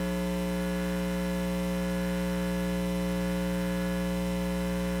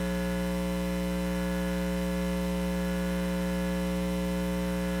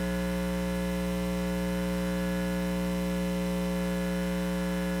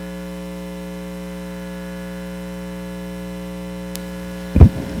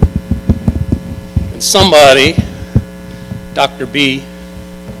Somebody, Dr. B,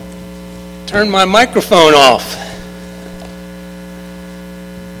 turned my microphone off.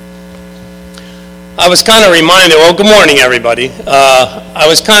 I was kind of reminded, well, good morning, everybody. I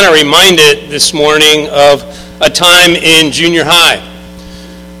was kind of reminded this morning of a time in junior high.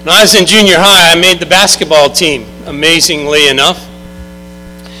 When I was in junior high, I made the basketball team, amazingly enough.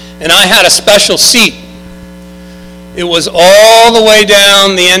 And I had a special seat. It was all the way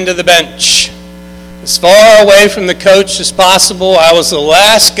down the end of the bench. As far away from the coach as possible. I was the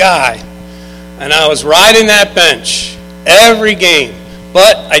last guy. And I was riding that bench every game.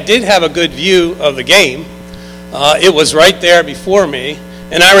 But I did have a good view of the game. It was right there before me.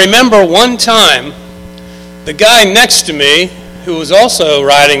 And I remember one time, the guy next to me, who was also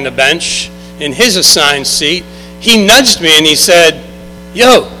riding the bench in his assigned seat, he nudged me and he said,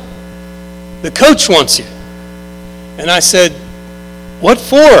 "Yo, the coach wants you." And I said, "What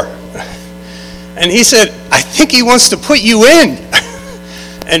for?" And he said, "I think he wants to put you in."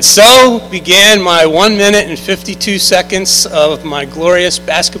 And so began my 1 minute and 52 seconds of my glorious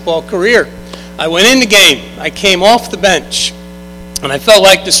basketball career. I went in the game. I came off the bench. And I felt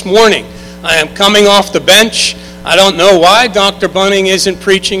like this morning, I am coming off the bench. I don't know why Dr. Bunning isn't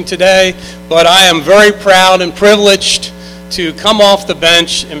preaching today, but I am very proud and privileged to come off the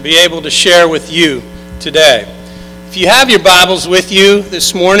bench and be able to share with you today. If you have your Bibles with you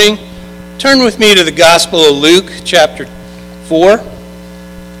this morning, turn with me to the Gospel of Luke, chapter 4.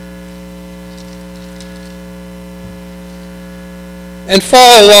 And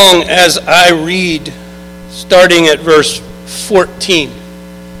follow along as I read, starting at verse 14.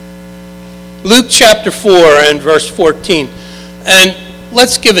 Luke chapter 4 and verse 14. And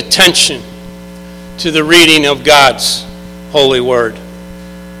let's give attention to the reading of God's holy word.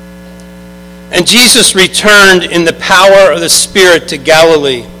 And Jesus returned in the power of the Spirit to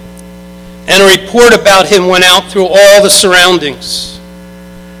Galilee, and a report about him went out through all the surroundings.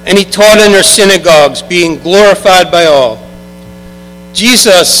 And he taught in their synagogues, being glorified by all.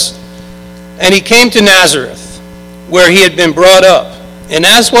 And he came to Nazareth, where he had been brought up. And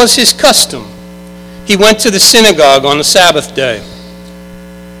as was his custom, he went to the synagogue on the Sabbath day.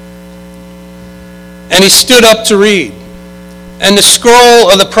 And he stood up to read. And the scroll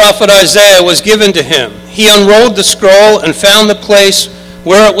of the prophet Isaiah was given to him. He unrolled the scroll and found the place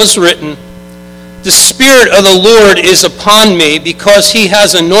where it was written, "The Spirit of the Lord is upon me, because he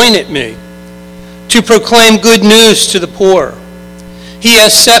has anointed me to proclaim good news to the poor. He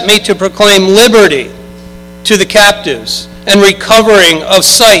has set me to proclaim liberty to the captives and recovering of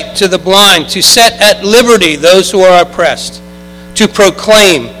sight to the blind, to set at liberty those who are oppressed, to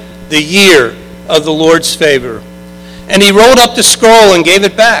proclaim the year of the Lord's favor." And he rolled up the scroll and gave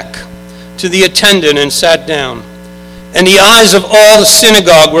it back to the attendant and sat down. And the eyes of all the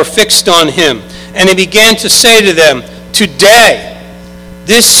synagogue were fixed on him. And he began to say to them, "Today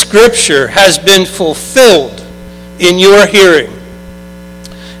this scripture has been fulfilled in your hearing."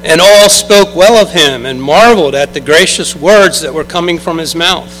 And all spoke well of him and marveled at the gracious words that were coming from his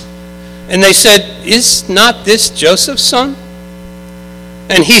mouth. And they said, "Is not this Joseph's son?"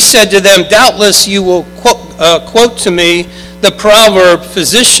 And he said to them, "Doubtless you will quote to me the proverb,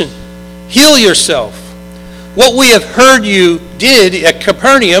 'Physician, heal yourself. What we have heard you did at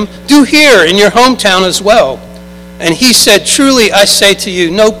Capernaum, do here in your hometown as well." And he said, "Truly I say to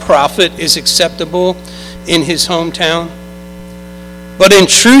you, no prophet is acceptable in his hometown. But in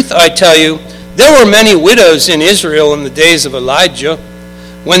truth I tell you, there were many widows in Israel in the days of Elijah,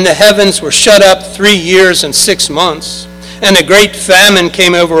 when the heavens were shut up 3 years and 6 months, and a great famine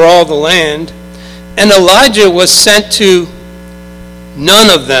came over all the land. And Elijah was sent to none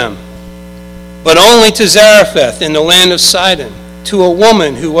of them, but only to Zarephath in the land of Sidon, to a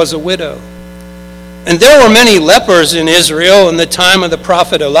woman who was a widow. And there were many lepers in Israel in the time of the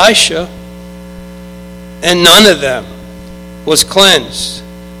prophet Elisha, and none of them was cleansed,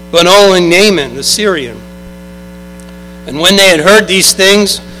 but only Naaman the Syrian." And when they had heard these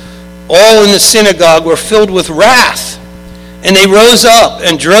things, all in the synagogue were filled with wrath. And they rose up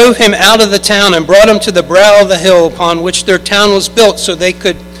and drove him out of the town and brought him to the brow of the hill upon which their town was built, so they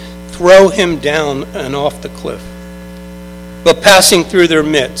could throw him down and off the cliff. But passing through their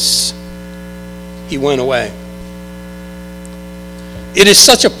midst, he went away. It is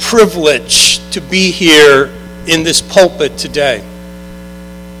such a privilege to be here in this pulpit today,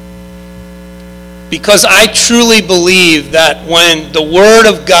 because I truly believe that when the Word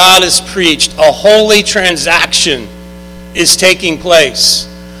of God is preached, a holy transaction is taking place.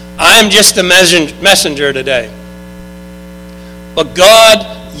 I am just a messenger today. But God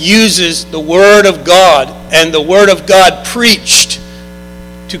uses the Word of God and the Word of God preached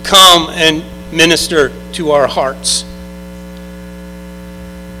to come and minister to our hearts.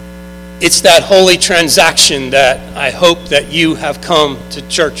 It's that holy transaction that I hope that you have come to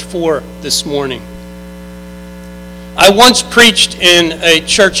church for this morning. I once preached in a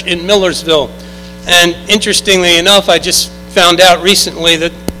church in Millersville, and interestingly enough, I just found out recently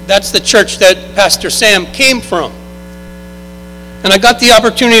that that's the church that Pastor Sam came from. And I got the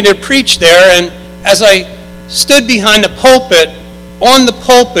opportunity to preach there, and as I stood behind the pulpit, on the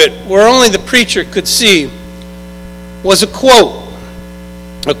pulpit, where only the preacher could see, was a quote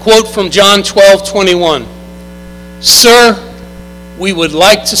from John 12:21. "Sir, we would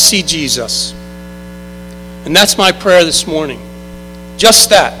like to see Jesus." And that's my prayer this morning. Just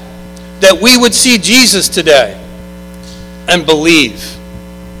that we would see Jesus today and believe.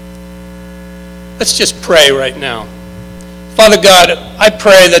 Let's just pray right now. Father God, I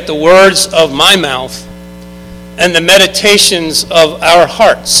pray that the words of my mouth and the meditations of our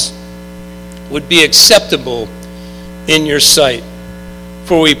hearts would be acceptable in your sight.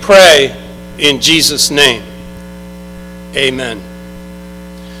 For we pray in Jesus' name. Amen.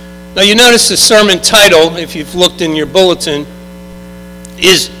 Now you notice the sermon title, if you've looked in your bulletin,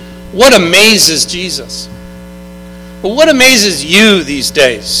 is What Amazes Jesus? Well, what amazes you these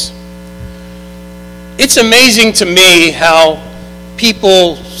days? It's amazing to me how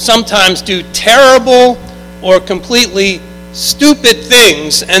people sometimes do terrible or completely stupid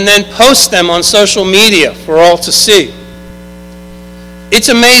things and then post them on social media for all to see. It's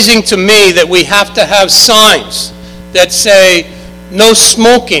amazing to me that we have to have signs that say no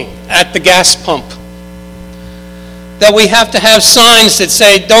smoking at the gas pump. That we have to have signs that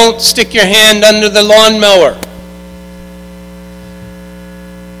say don't stick your hand under the lawnmower.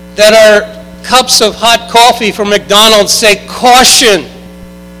 That our cups of hot coffee from McDonald's say caution.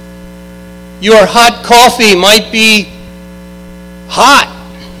 Your hot coffee might be hot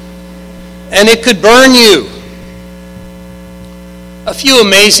and it could burn you. A few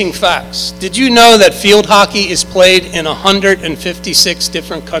amazing facts. Did you know that field hockey is played in 156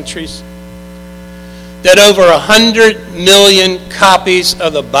 different countries? That over 100 million copies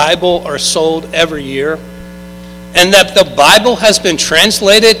of the Bible are sold every year? And that the Bible has been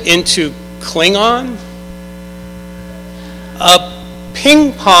translated into Klingon? A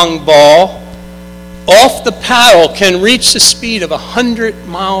ping pong ball off the paddle can reach the speed of 100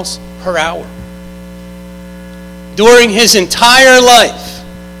 miles per hour. During his entire life,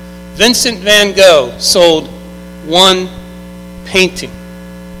 Vincent van Gogh sold one painting.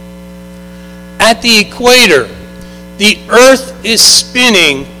 At the equator, the earth is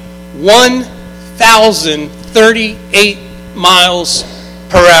spinning 1,038 miles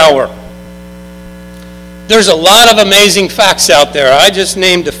per hour. There's a lot of amazing facts out there. I just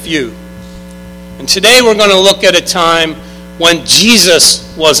named a few. And today we're going to look at a time when Jesus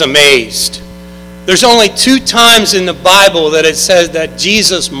was amazed. There's only 2 times in the Bible that it says that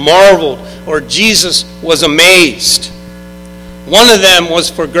Jesus marveled or Jesus was amazed. One of them was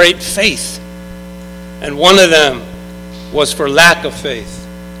for great faith, and one of them was for lack of faith.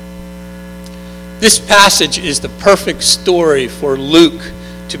 This passage is the perfect story for Luke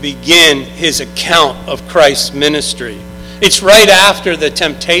to begin his account of Christ's ministry. It's right after the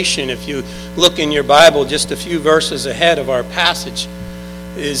temptation. If you look in your Bible, just a few verses ahead of our passage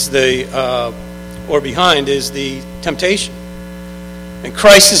is behind is the temptation. And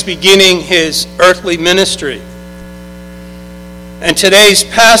Christ is beginning his earthly ministry. And today's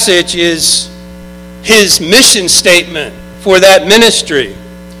passage is his mission statement for that ministry.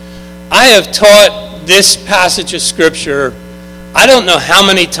 I have taught this passage of Scripture, I don't know how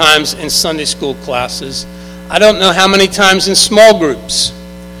many times in Sunday school classes. I don't know how many times in small groups.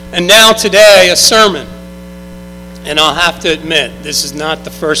 And now today, a sermon. And I'll have to admit, this is not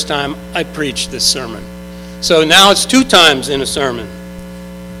the first time I preached this sermon. So now it's 2 times in a sermon.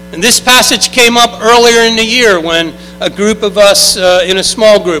 And this passage came up earlier in the year when a group of us in a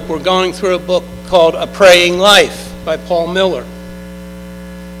small group were going through a book called A Praying Life by Paul Miller.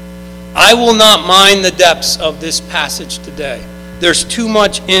 I will not mind the depths of this passage today. There's too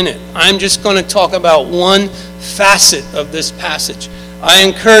much in it. I'm just going to talk about one facet of this passage. I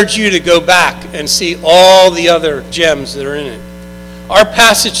encourage you to go back and see all the other gems that are in it. Our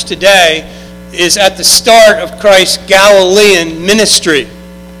passage today is at the start of Christ's Galilean ministry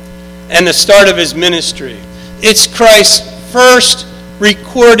and the start of his ministry. It's Christ's first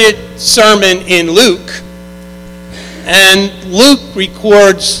recorded sermon in Luke, and Luke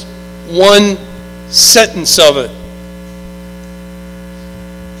records one sentence of it.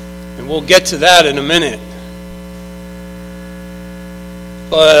 And we'll get to that in a minute.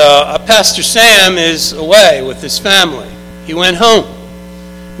 But Pastor Sam is away with his family. He went home.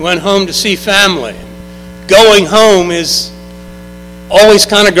 He went home to see family. Going home is always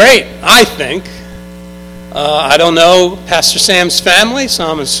kind of great, I think. I don't know Pastor Sam's family, so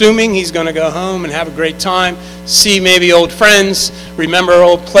I'm assuming he's going to go home and have a great time, see maybe old friends, remember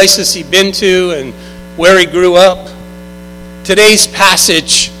old places he'd been to and where he grew up. Today's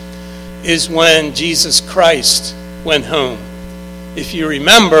passage is when Jesus Christ went home. If you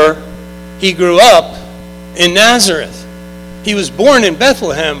remember, he grew up in Nazareth. He was born in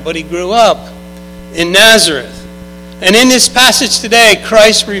Bethlehem, but he grew up in Nazareth. And in this passage today,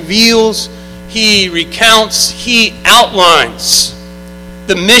 Christ reveals, he recounts, he outlines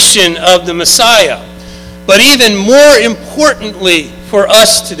the mission of the Messiah. But even more importantly for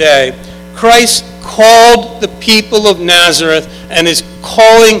us today, Christ called the people of Nazareth and is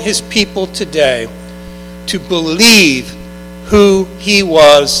calling his people today to believe who he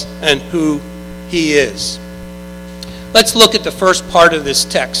was and who he is. Let's look at the first part of this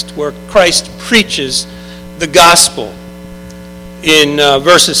text where Christ preaches the gospel in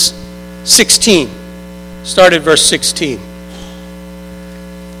verses 16. Start at verse 16.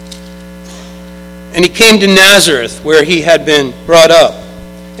 And he came to Nazareth, where he had been brought up.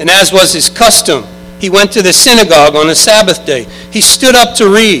 And as was his custom, he went to the synagogue on the Sabbath day. He stood up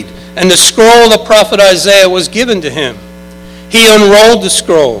to read, and the scroll of the prophet Isaiah was given to him. He unrolled the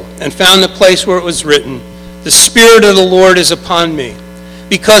scroll and found the place where it was written, "The Spirit of the Lord is upon me,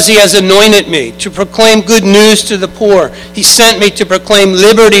 because he has anointed me to proclaim good news to the poor. He sent me to proclaim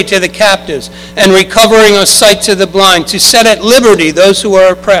liberty to the captives and recovering of sight to the blind, to set at liberty those who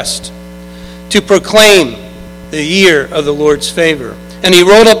are oppressed, to proclaim the year of the Lord's favor." And he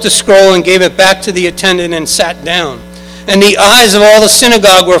rolled up the scroll and gave it back to the attendant and sat down. And the eyes of all the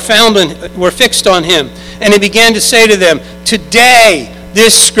synagogue were fixed on him. And he began to say to them, "Today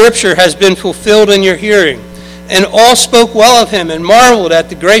this scripture has been fulfilled in your hearing." And all spoke well of him and marveled at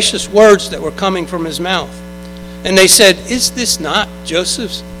the gracious words that were coming from his mouth. And they said, "Is this not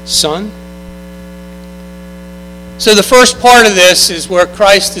Joseph's son?" So the first part of this is where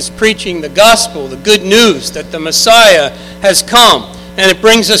Christ is preaching the gospel, the good news that the Messiah has come. And it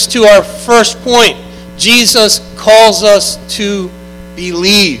brings us to our first point. Jesus calls us to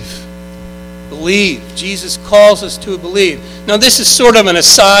believe. Believe. Jesus calls us to believe. Now this is sort of an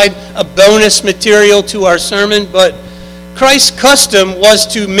aside, a bonus material to our sermon, but Christ's custom was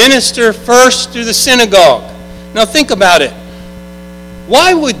to minister first through the synagogue. Now think about it.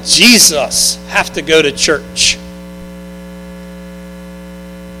 Why would Jesus have to go to church?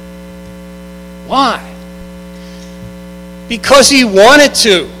 Why? Because he wanted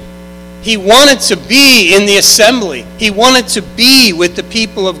to. He wanted to be in the assembly. He wanted to be with the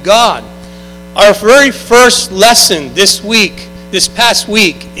people of God. Our very first lesson this past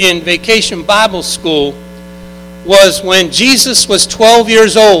week in Vacation Bible School was when Jesus was 12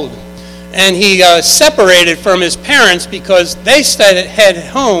 years old and he separated from his parents because they stayed at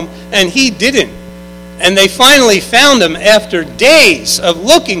home and he didn't. And they finally found him after days of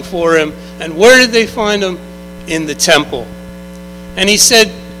looking for him. And where did they find him? In the temple. And he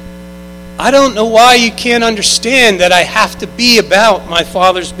said, "I don't know why you can't understand that I have to be about my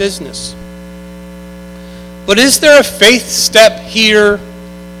Father's business. But is there a faith step here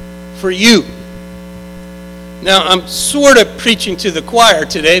for you?" Now, I'm sort of preaching to the choir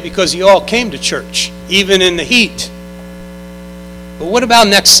today because you all came to church, even in the heat. But what about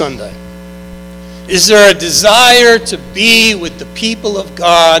next Sunday? Is there a desire to be with the people of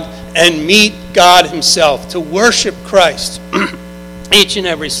God and meet God himself, to worship Christ each and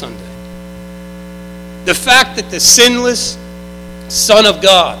every Sunday? The fact that the sinless Son of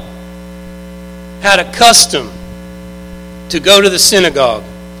God had a custom to go to the synagogue,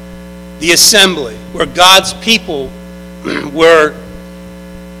 the assembly, where God's people were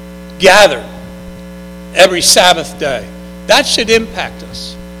gathered every Sabbath day, that should impact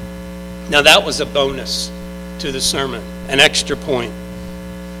us. Now that was a bonus to the sermon, an extra point.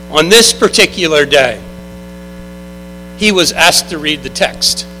 On this particular day, he was asked to read the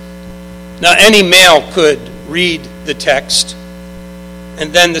text. Now any male could read the text,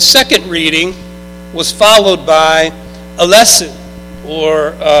 and then the second reading was followed by a lesson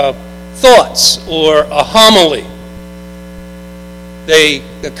or thoughts or a homily.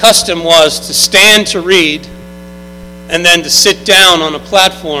 The custom was to stand to read and then to sit down on a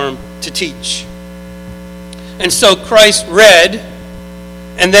platform to teach. And so Christ read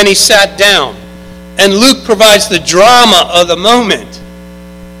and then he sat down. And Luke provides the drama of the moment.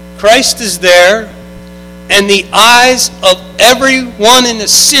 Christ is there and the eyes of everyone in the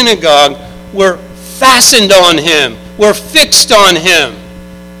synagogue were fastened on him, were fixed on him,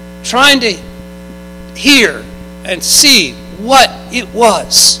 trying to hear and see what it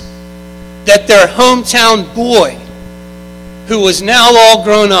was that their hometown boy, who was now all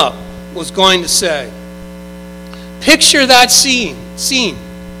grown up, was going to say. Picture that scene.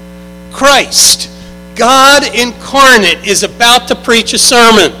 Christ, God incarnate, is about to preach a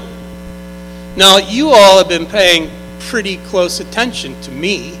sermon. Now, you all have been paying pretty close attention to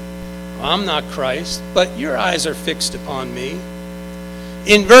me. I'm not Christ, but your eyes are fixed upon me.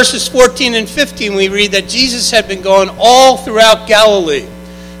 In verses 14 and 15, we read that Jesus had been going all throughout Galilee,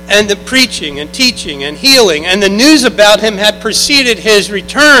 and the preaching and teaching and healing, and the news about him had preceded his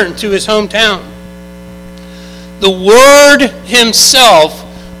return to his hometown. The Word himself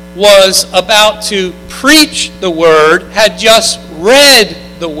was about to preach the Word, had just read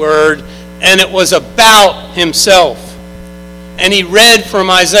the Word, and it was about himself. And he read from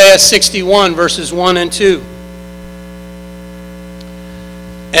Isaiah 61, verses 1 and 2.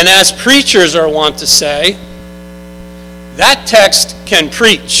 And as preachers are wont to say, that text can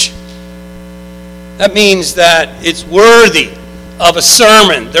preach. That means that it's worthy of a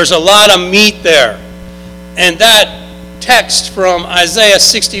sermon. There's a lot of meat there. And that text from Isaiah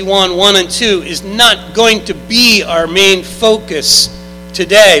 61, 1 and 2 is not going to be our main focus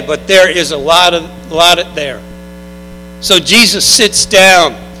today, but there is a lot there. So Jesus sits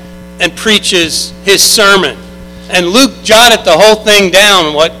down and preaches his sermon. And Luke jotted the whole thing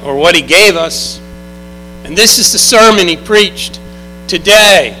down, what he gave us. And this is the sermon he preached.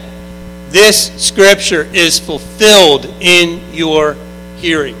 Today, this scripture is fulfilled in your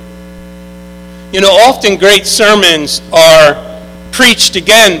hearing. You know, often great sermons are preached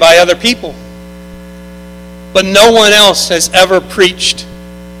again by other people. But no one else has ever preached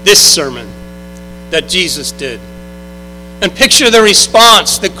this sermon that Jesus did. And picture the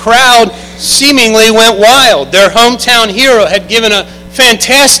response. The crowd seemingly went wild. Their hometown hero had given a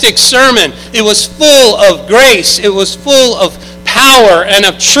fantastic sermon. It was full of grace. It was full of power and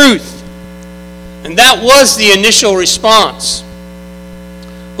of truth. And that was the initial response.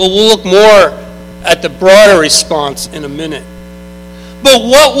 But we'll look more at the broader response in a minute. But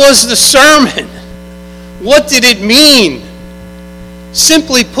what was the sermon? What did it mean?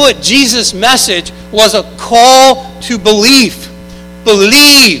 Simply put, Jesus' message was a call to belief.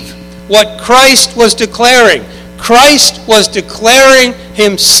 Believe what Christ was declaring. Christ was declaring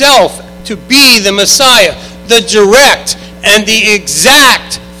himself to be the Messiah, the direct and the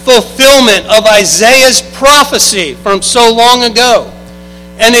exact fulfillment of Isaiah's prophecy from so long ago.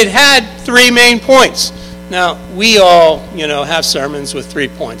 And it had three main points. Now, we all, have sermons with 3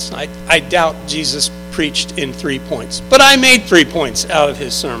 points. I doubt Jesus preached in 3 points. But I made 3 points out of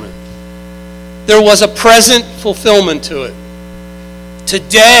his sermon. There was a present fulfillment to it.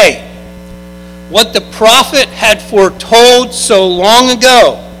 Today, what the prophet had foretold so long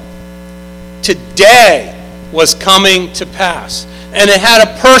ago, today was coming to pass. And it had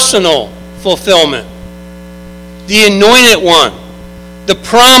a personal fulfillment. The anointed one, the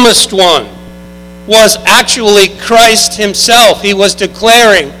promised one, was actually Christ himself. He was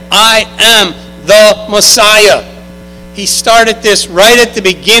declaring, I am the Messiah. He started this right at the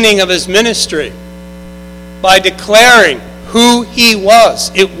beginning of his ministry by declaring who he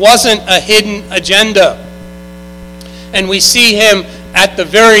was. It wasn't a hidden agenda. And we see him at the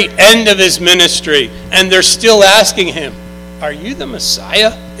very end of his ministry, and they're still asking him, are you the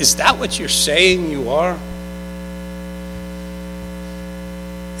Messiah? Is that what you're saying you are?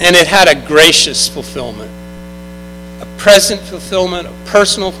 And it had a gracious fulfillment. A present fulfillment, a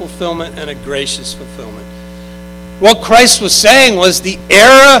personal fulfillment, and a gracious fulfillment. What Christ was saying was the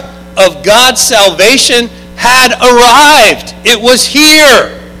era of God's salvation had arrived. It was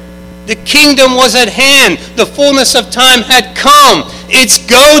here. The kingdom was at hand. The fullness of time had come. It's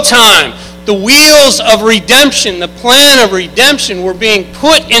go time. The wheels of redemption, the plan of redemption were being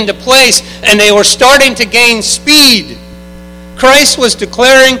put into place, and they were starting to gain speed. Christ was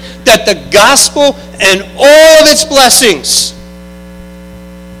declaring that the gospel and all of its blessings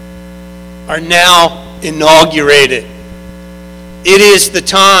are now inaugurated. It is the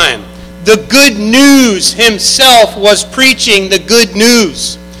time. The good news himself was preaching the good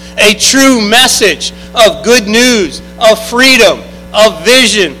news. A true message of good news, of freedom, of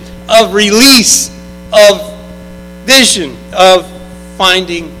vision, of release, of vision, of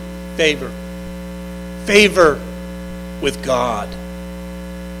finding favor. Favor with God.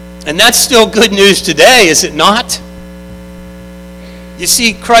 And that's still good news today, is it not? You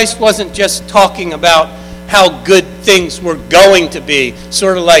see, Christ wasn't just talking about how good things were going to be,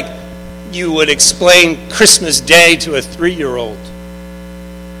 sort of like you would explain Christmas Day to a 3-year-old.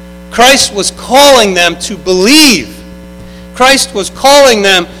 Christ was calling them to believe. Christ was calling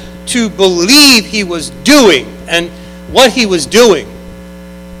them to believe he was doing. And what he was doing,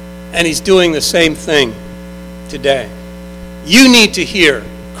 and he's doing the same thing today. You need to hear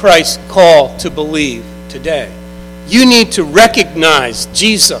Christ's call to believe today. You need to recognize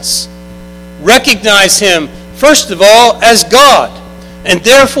Jesus. Recognize him, first of all, as God, and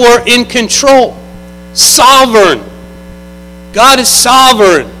therefore in control. Sovereign. God is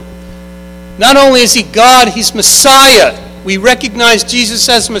sovereign. Not only is he God, he's Messiah. We recognize Jesus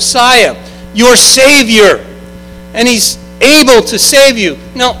as Messiah, your Savior, and he's able to save you.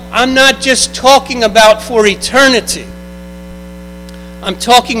 Now, I'm not just talking about for eternity. I'm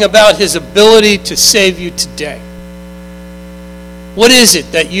talking about his ability to save you today. What is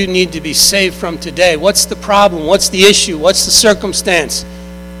it that you need to be saved from today? What's the problem? What's the issue? What's the circumstance?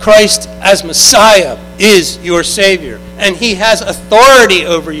 Christ as Messiah is your Savior, and he has authority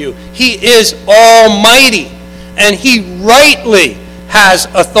over you. He is almighty, and he rightly has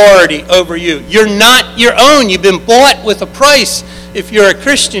authority over you. You're not your own. You've been bought with a price if you're a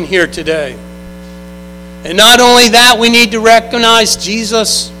Christian here today. And not only that, we need to recognize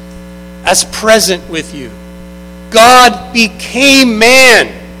Jesus as present with you. God became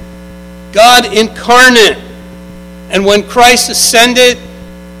man, God incarnate. And when Christ ascended,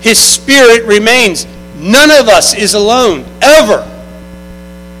 his Spirit remains. None of us is alone, ever.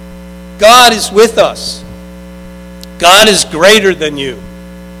 God is with us. God is greater than you.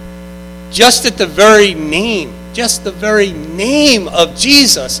 Just the very name of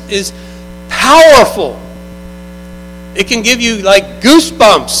Jesus is powerful. It can give you like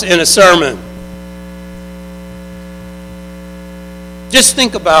goosebumps in a sermon. Just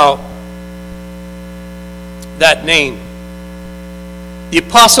think about that name. The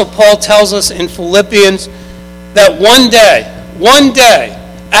Apostle Paul tells us in Philippians that one day,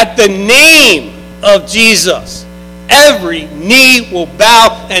 at the name of Jesus, every knee will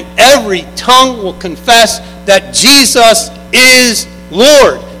bow and every tongue will confess that Jesus is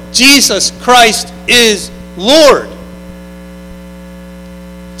Lord. Jesus Christ is Lord.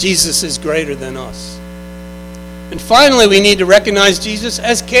 Jesus is greater than us. And finally, we need to recognize Jesus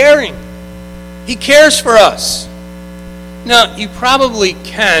as caring. He cares for us. Now, you probably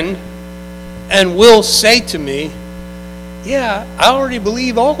can and will say to me, yeah, I already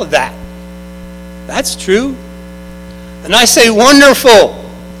believe all of that. That's true. And I say, wonderful.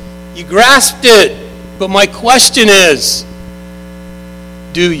 You grasped it. But my question is,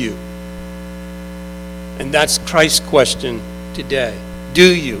 do you? And that's Christ's question today.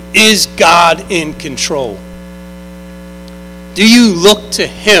 Do you? Is God in control? Do you look to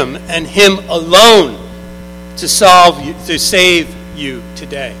him and him alone to save you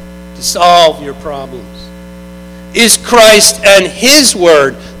today, to solve your problems? Is Christ and his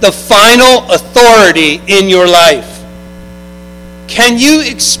word the final authority in your life? Can you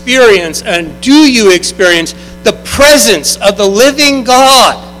experience, and do you experience, the presence of the living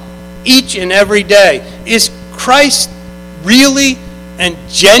God each and every day? Is Christ really and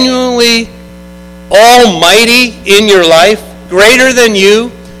genuinely almighty in your life, greater than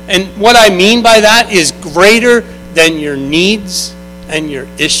you? And what I mean by that is greater than your needs and your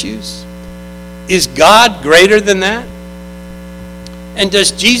issues. Is God greater than that? And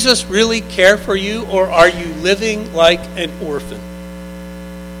does Jesus really care for you, or are you living like an orphan?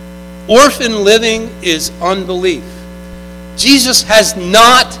 Orphan living is unbelief. Jesus has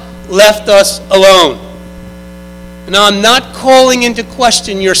not left us alone. Now, I'm not calling into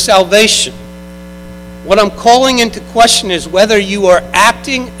question your salvation. What I'm calling into question is whether you are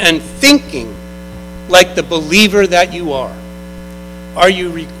acting and thinking like the believer that you are. Are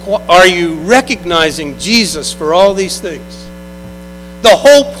you recognizing Jesus for all these things? The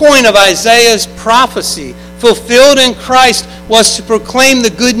whole point of Isaiah's prophecy, fulfilled in Christ, was to proclaim the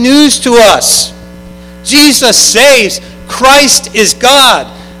good news to us. Jesus saves. Christ is God.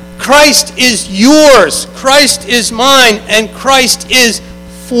 Christ is yours. Christ is mine. And Christ is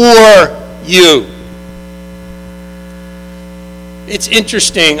for you. It's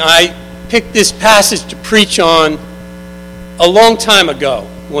interesting. I picked this passage to preach on a long time ago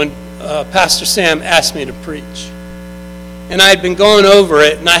when Pastor Sam asked me to preach. And I had been going over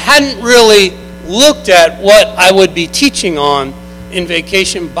it, and I hadn't really looked at what I would be teaching on in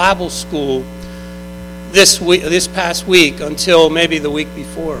Vacation Bible School this past week until maybe the week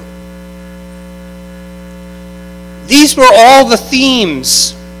before. These were all the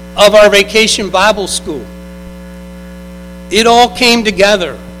themes of our Vacation Bible School. It all came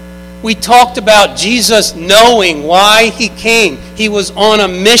together. We talked about Jesus knowing why he came. He was on a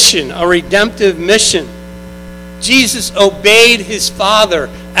mission, a redemptive mission. Jesus obeyed his Father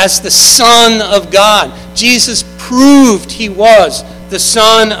as the Son of God. Jesus proved he was the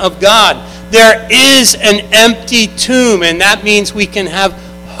Son of God. there is an empty tomb, and that means we can have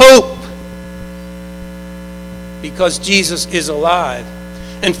hope because Jesus is alive.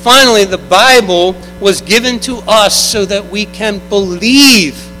 And finally, the Bible was given to us so that we can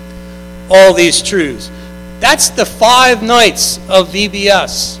believe all these truths. That's the 5 nights of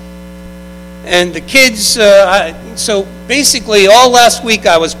VBS. And the kids, so basically all last week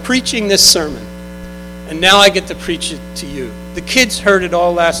I was preaching this sermon. And now I get to preach it to you. The kids heard it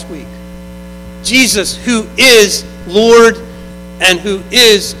all last week. Jesus, who is Lord and who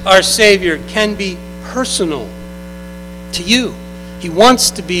is our Savior, can be personal to you. He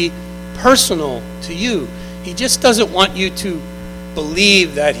wants to be personal to you. He just doesn't want you to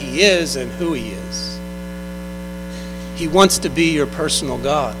believe that he is and who he is. He wants to be your personal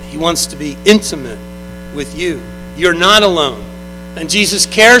God. He wants to be intimate with you. You're not alone. And Jesus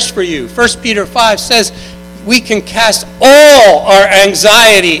cares for you. 1 Peter 5 says we can cast all our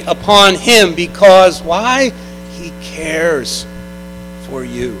anxiety upon him because, why? He cares for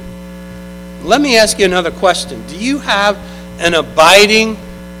you. Let me ask you another question. Do you have an abiding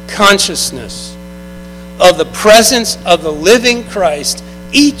consciousness of the presence of the living Christ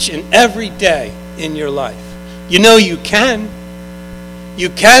each and every day in your life? You know you can. You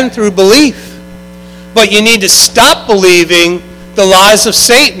can through belief. But you need to stop believing the lies of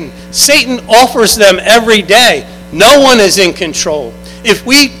Satan. Satan offers them every day. No one is in control. If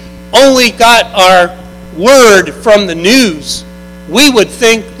we only got our word from the news, we would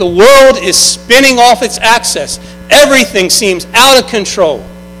think the world is spinning off its axis. Everything seems out of control.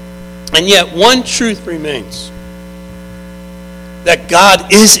 And yet one truth remains, that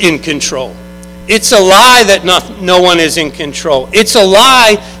God is in control. It's a lie that no one is in control. It's a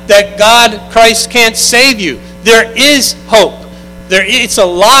lie that Christ can't save you. There is hope. It's a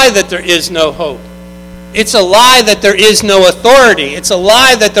lie that there is no hope. It's a lie that there is no authority. It's a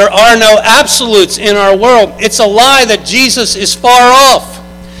lie that there are no absolutes in our world. It's a lie that Jesus is far off.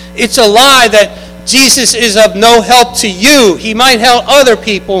 It's a lie that Jesus is of no help to you. He might help other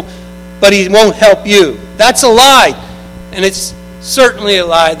people, but he won't help you. That's a lie. And it's certainly a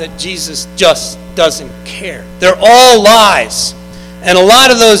lie that Jesus just doesn't care. They're all lies. And a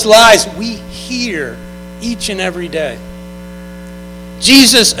lot of those lies we hear each and every day.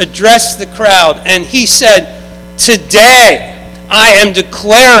 Jesus addressed the crowd and he said, "Today I am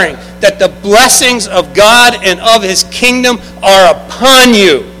declaring that the blessings of God and of his kingdom are upon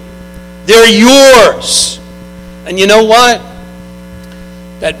you. They're yours." And you know what?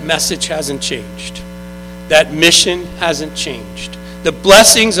 That message hasn't changed. That mission hasn't changed. The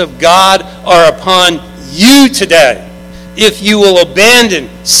blessings of God are upon you today. If you will abandon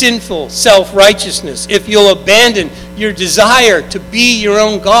sinful self-righteousness, if you'll abandon your desire to be your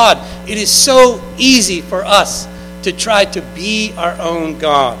own God, it is so easy for us to try to be our own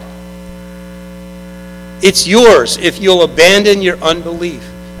God. It's yours if you'll abandon your unbelief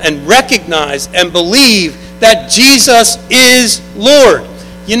and recognize and believe that Jesus is Lord.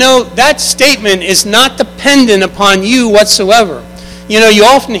 You know, that statement is not dependent upon you whatsoever. You know, you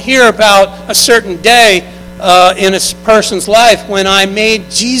often hear about a certain day in a person's life when I made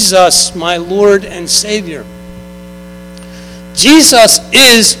Jesus my Lord and Savior. Jesus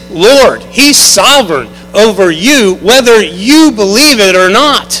is Lord. He's sovereign over you, whether you believe it or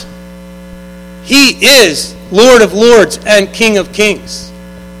not. He is Lord of Lords and King of Kings.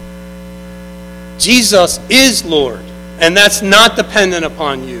 Jesus is Lord, and that's not dependent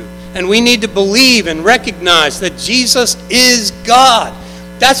upon you. And we need to believe and recognize that Jesus is God.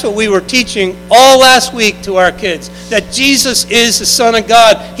 That's what we were teaching all last week to our kids, that Jesus is the Son of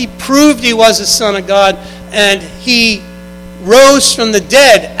God. He proved he was the Son of God, and he rose from the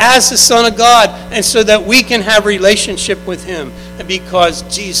dead as the Son of God, and so that we can have relationship with him, and because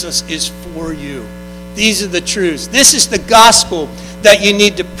Jesus is for you. These are the truths. This is the gospel that you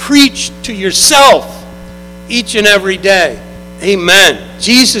need to preach to yourself each and every day. Amen.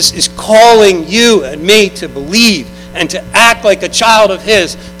 Jesus is calling you and me to believe and to act like a child of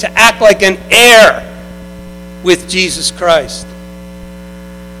his, to act like an heir with Jesus Christ.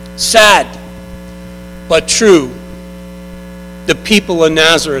 Sad, but true. The people of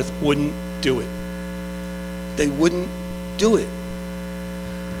Nazareth wouldn't do it. They wouldn't do it.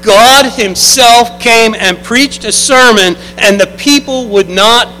 God himself came and preached a sermon, and the people would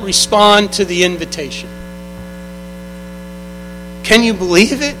not respond to the invitation. Can you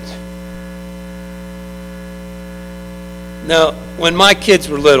believe it? Now, when my kids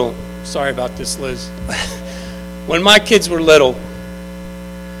were little, sorry about this, Liz. When my kids were little,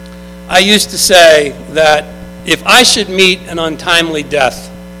 I used to say that if I should meet an untimely death,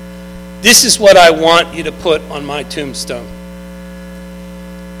 this is what I want you to put on my tombstone.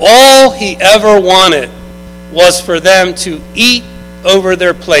 All he ever wanted was for them to eat over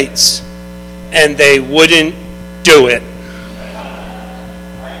their plates, and they wouldn't do it.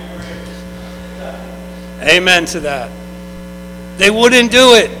 Amen to that. They wouldn't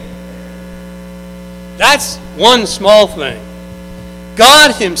do it. That's one small thing.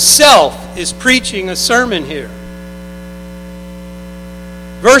 God himself is preaching a sermon here.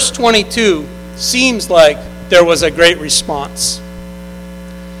 Verse 22 seems like there was a great response,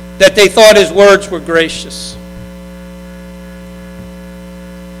 that they thought his words were gracious.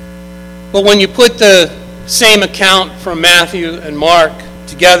 But when you put the same account from Matthew and Mark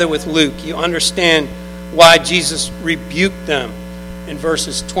together with Luke, you understand why Jesus rebuked them in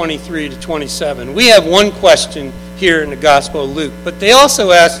verses 23 to 27. We have one question here in the Gospel of Luke, but they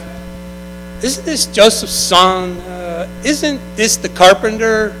also ask, isn't this Joseph's son? Isn't this the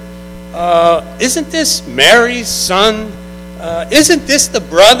carpenter? Isn't this Mary's son? Isn't this the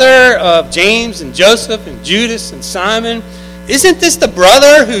brother of James and Joseph and Judas and Simon? Isn't this the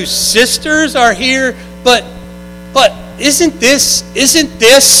brother whose sisters are here? But isn't this?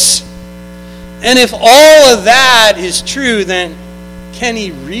 And if all of that is true, then can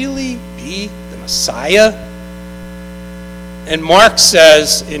he really be the Messiah? And Mark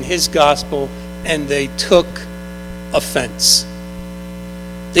says in his gospel, and they took offense.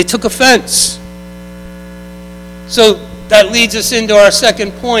 They took offense. So that leads us into our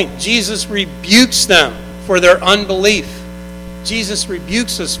second point. Jesus rebukes them for their unbelief. Jesus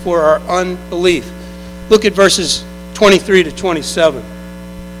rebukes us for our unbelief. Look at verses 23 to 27.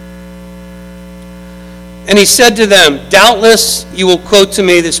 And he said to them, doubtless you will quote to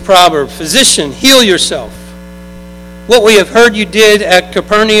me this proverb, physician, heal yourself. What we have heard you did at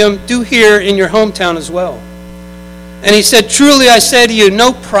Capernaum, do here in your hometown as well. And he said, truly I say to you,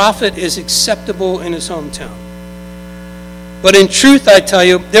 no prophet is acceptable in his hometown. But in truth I tell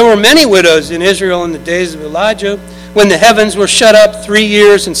you, there were many widows in Israel in the days of Elijah, when the heavens were shut up 3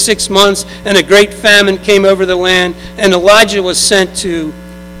 years and 6 months, and a great famine came over the land, and Elijah was sent to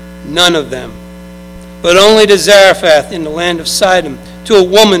none of them, but only to Zarephath in the land of Sidon, to a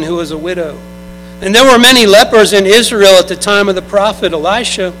woman who was a widow. And there were many lepers in Israel at the time of the prophet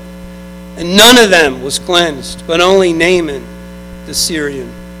Elisha, and none of them was cleansed, but only Naaman the Syrian.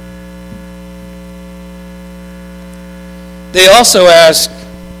 They also ask,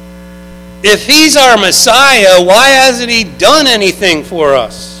 if he's our Messiah, why hasn't he done anything for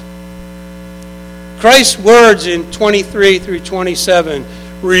us? Christ's words in 23 through 27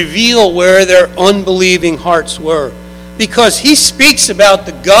 reveal where their unbelieving hearts were, because he speaks about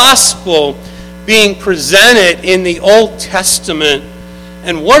the gospel being presented in the Old Testament.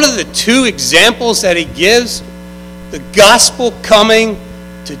 And what are the two examples that he gives? The gospel coming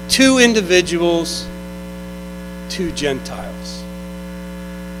to two individuals, two Gentiles.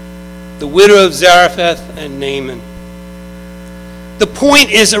 The widow of Zarephath and Naaman. The point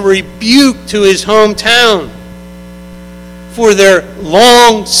is a rebuke to his hometown for their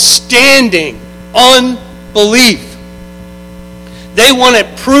long-standing unbelief. They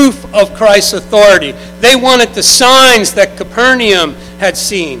wanted proof of Christ's authority. They wanted the signs that Capernaum had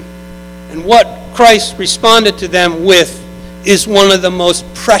seen. And what Christ responded to them with is one of the most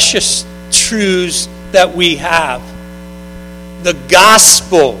precious truths that we have. The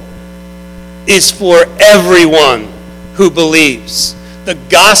gospel is for everyone who believes. The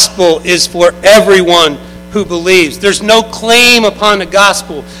gospel is for everyone who believes. There's no claim upon the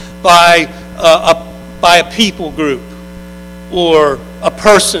gospel by a people group or a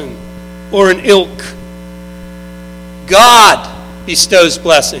person or an ilk. God bestows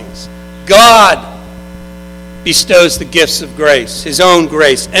blessings. God bestows the gifts of grace, his own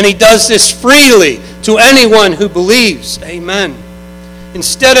grace. And he does this freely to anyone who believes. Amen.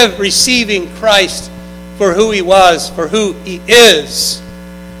 Instead of receiving Christ for who he was, for who he is,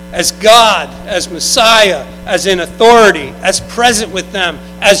 as God, as Messiah, as in authority, as present with them,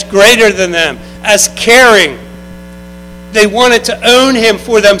 as greater than them, as caring, they wanted to own him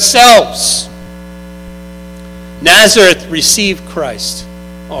for themselves. Nazareth received Christ,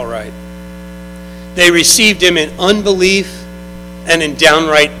 all right. They received him in unbelief and in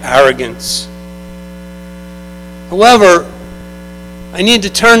downright arrogance. However, I need to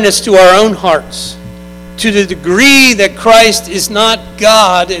turn this to our own hearts. To the degree that Christ is not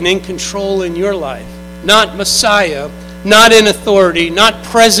God and in control in your life, not Messiah, not in authority, not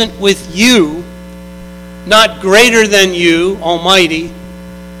present with you, not greater than you, Almighty,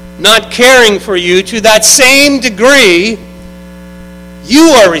 not caring for you, to that same degree, you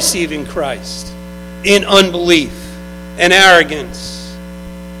are receiving Christ in unbelief and arrogance.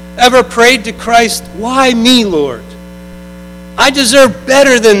 Ever prayed to Christ, why me, Lord? I deserve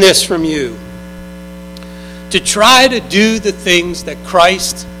better than this from you. To try to do the things that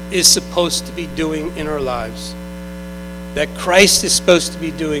Christ is supposed to be doing in our lives, that Christ is supposed to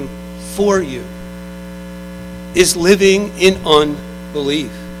be doing for you, is living in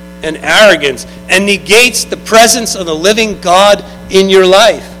unbelief and arrogance and negates the presence of the living God in your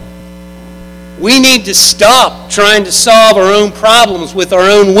life. We need to stop trying to solve our own problems with our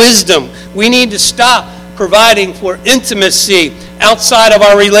own wisdom. We need to stop providing for intimacy outside of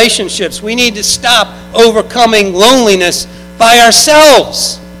our relationships. We need to stop overcoming loneliness by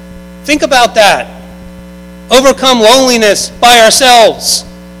ourselves. Think about that. Overcome loneliness by ourselves.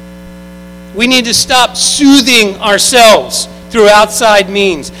 We need to stop soothing ourselves through outside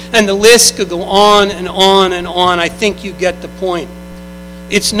means. And the list could go on and on and on. I think you get the point.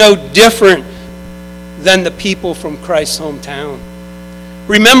 It's no different than the people from Christ's hometown.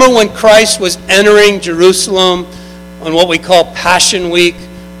 Remember when Christ was entering Jerusalem on what we call Passion Week,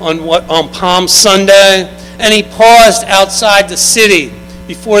 on Palm Sunday, and he paused outside the city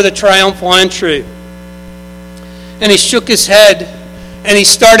before the triumphal entry. And he shook his head and he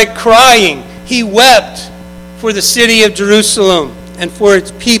started crying. He wept for the city of Jerusalem and for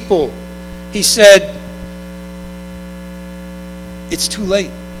its people. He said, it's too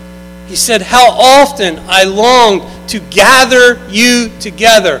late. He said, how often I longed to gather you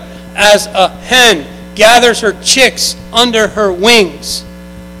together as a hen gathers her chicks under her wings,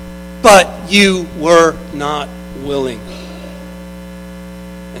 but you were not willing.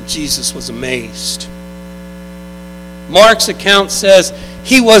 And Jesus was amazed. Mark's account says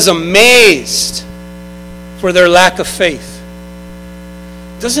he was amazed for their lack of faith.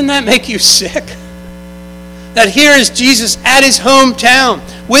 Doesn't that make you sick? That here is Jesus at his hometown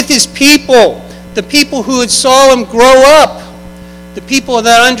with his people, the people who had saw him grow up, the people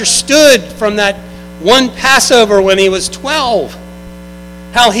that understood from that one Passover when he was 12,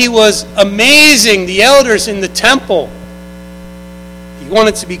 how he was amazing the elders in the temple. He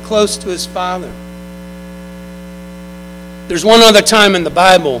wanted to be close to his Father. There's one other time in the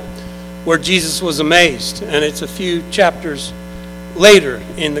Bible where Jesus was amazed, and it's a few chapters later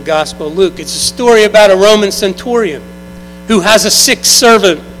in the Gospel of Luke. It's a story about a Roman centurion who has a sick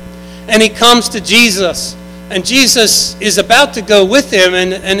servant, and he comes to Jesus, and Jesus is about to go with him,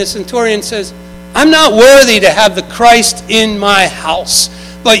 and the centurion says, I'm not worthy to have the Christ in my house,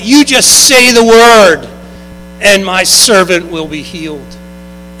 but you just say the word, and my servant will be healed.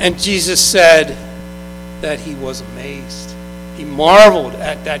 And Jesus said that he was amazed. He marveled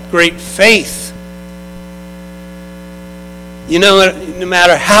at that great faith. You know, no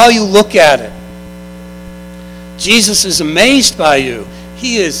matter how you look at it, Jesus is amazed by you.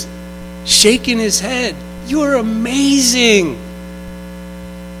 He is shaking his head. You're amazing.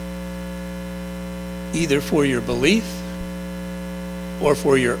 Either for your belief or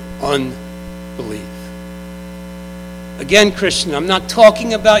for your unbelief. Again, Christian, I'm not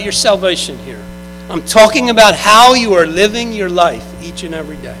talking about your salvation here. I'm talking about how you are living your life each and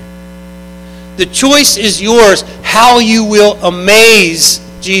every day. The choice is yours how you will amaze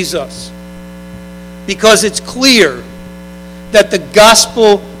Jesus. Because it's clear that the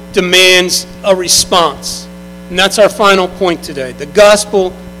gospel demands a response. And that's our final point today. The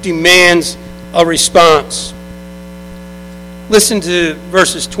gospel demands a response. Listen to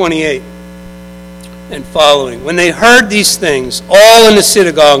verses 28 and following. When they heard these things, all in the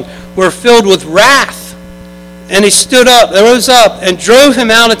synagogue were filled with wrath. And he rose up, and drove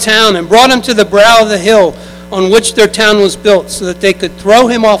him out of town, and brought him to the brow of the hill on which their town was built, so that they could throw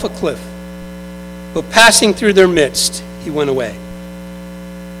him off a cliff. But passing through their midst, he went away.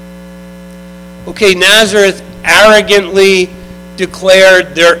 Okay, Nazareth arrogantly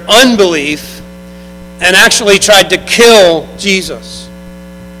declared their unbelief and actually tried to kill Jesus.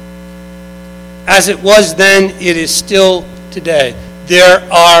 As it was then, it is still today. There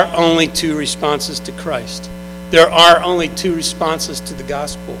are only two responses to Christ. There are only two responses to the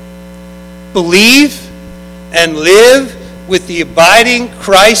gospel. Believe and live with the abiding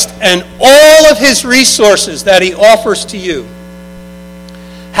Christ and all of his resources that he offers to you,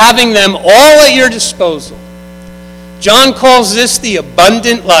 having them all at your disposal. John calls this the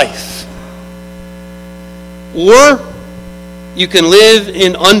abundant life. Or you can live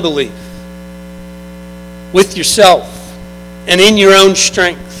in unbelief with yourself and in your own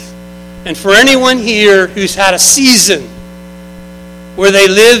strength. And for anyone here who's had a season where they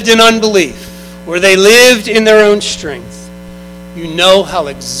lived in unbelief, where they lived in their own strength, you know how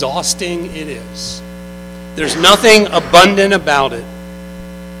exhausting it is. There's nothing abundant about it.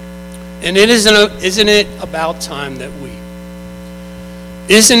 And isn't it about time that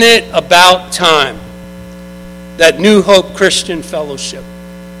isn't it about time that New Hope Christian Fellowship,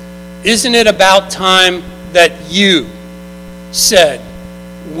 isn't it about time that you said,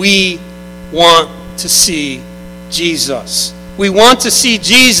 we want to see Jesus? We want to see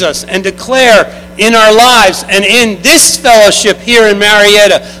Jesus and declare in our lives and in this fellowship here in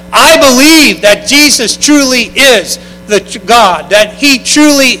Marietta, I believe that Jesus truly is the God, that he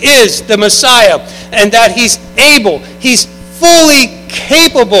truly is the Messiah, and that he's able, he's fully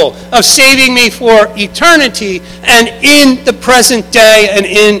capable of saving me for eternity and in the present day and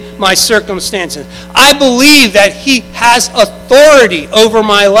in my circumstances. I believe that he has authority over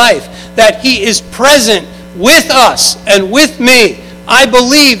my life, that he is present with us and with me. I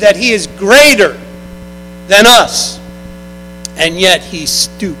believe that he is greater than us, and yet he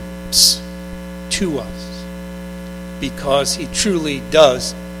stoops to us because he truly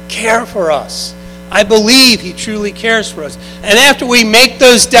does care for us. I believe he truly cares for us. And after we make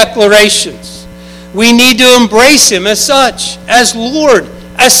those declarations, we need to embrace him as such, as Lord,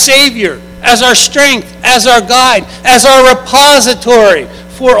 as Savior, as our strength, as our guide, as our repository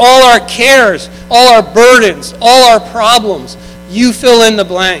for all our cares, all our burdens, all our problems. You fill in the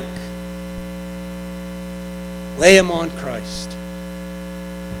blank. Lay him on Christ.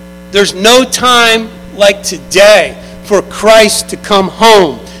 There's no time like today for Christ to come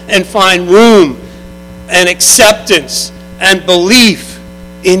home and find room and acceptance and belief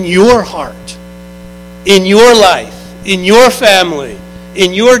in your heart, in your life, in your family,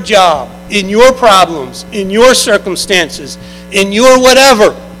 in your job, in your problems, in your circumstances, in your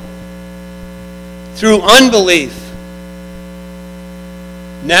whatever. Through unbelief,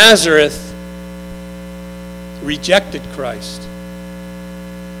 Nazareth rejected Christ.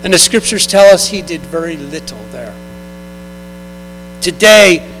 And the scriptures tell us he did very little there.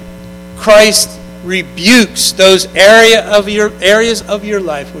 Today, Christ rebukes those areas of your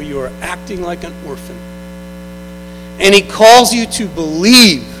life where you are acting like an orphan. And he calls you to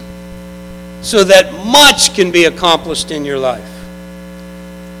believe so that much can be accomplished in your life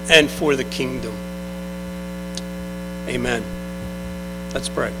and for the kingdom. Amen. Let's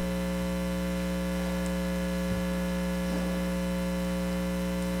pray.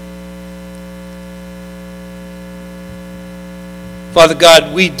 Father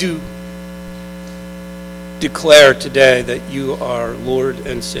God, we do declare today that you are Lord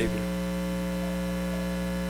and Savior.